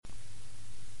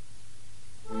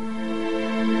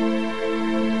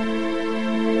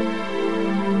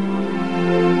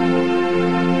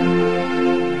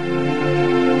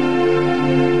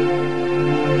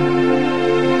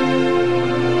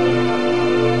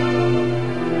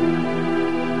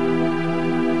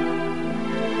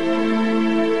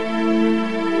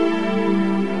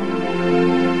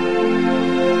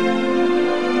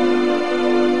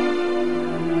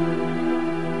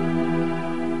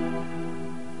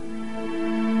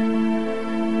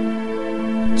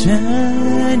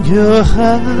Turn your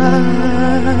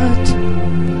heart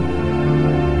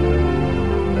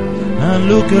and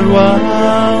look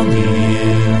around you.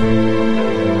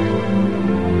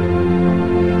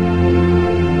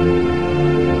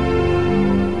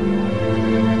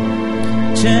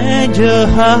 Turn your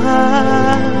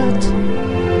heart.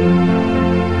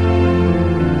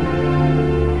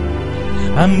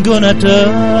 I'm gonna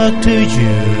talk to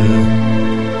you.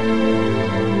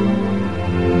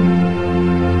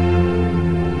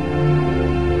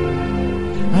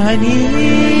 I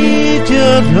need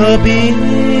your loving,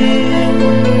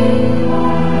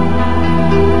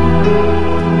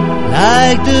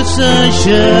 like the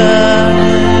sunshine.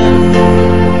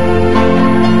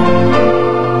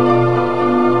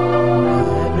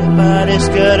 Everybody's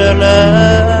gotta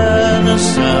learn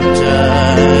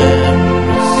sometimes.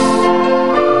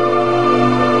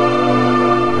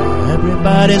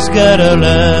 Everybody's gotta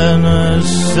learn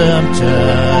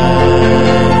sometimes.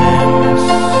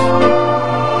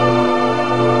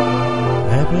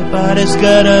 Everybody's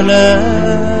gotta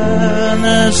learn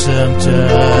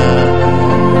sometimes.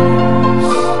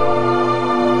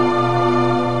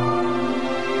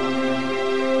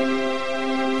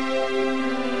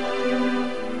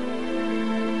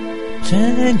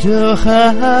 Turn your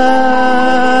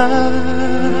heart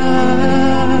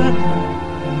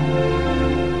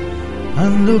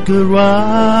and look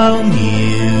around you.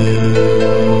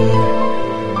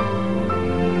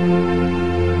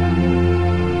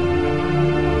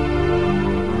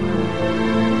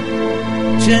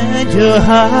 Turn your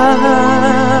heart.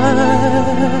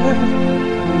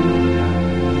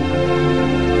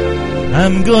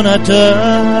 I'm gonna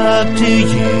talk to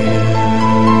you.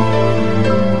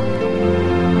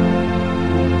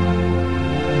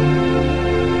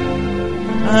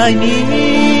 I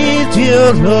need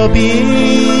your loving,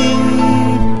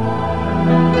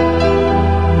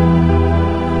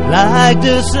 like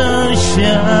the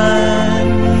sunshine.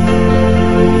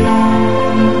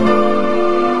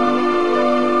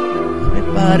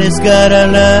 Everybody's gotta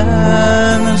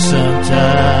learn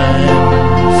sometimes.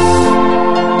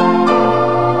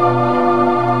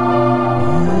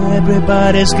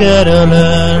 Everybody's gotta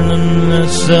learn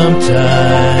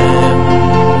sometimes.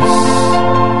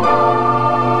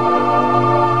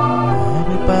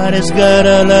 Everybody's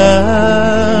gotta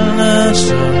learn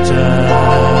sometimes.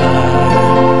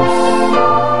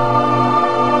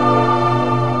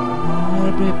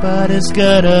 Everybody's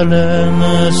gotta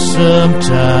learn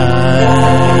sometime.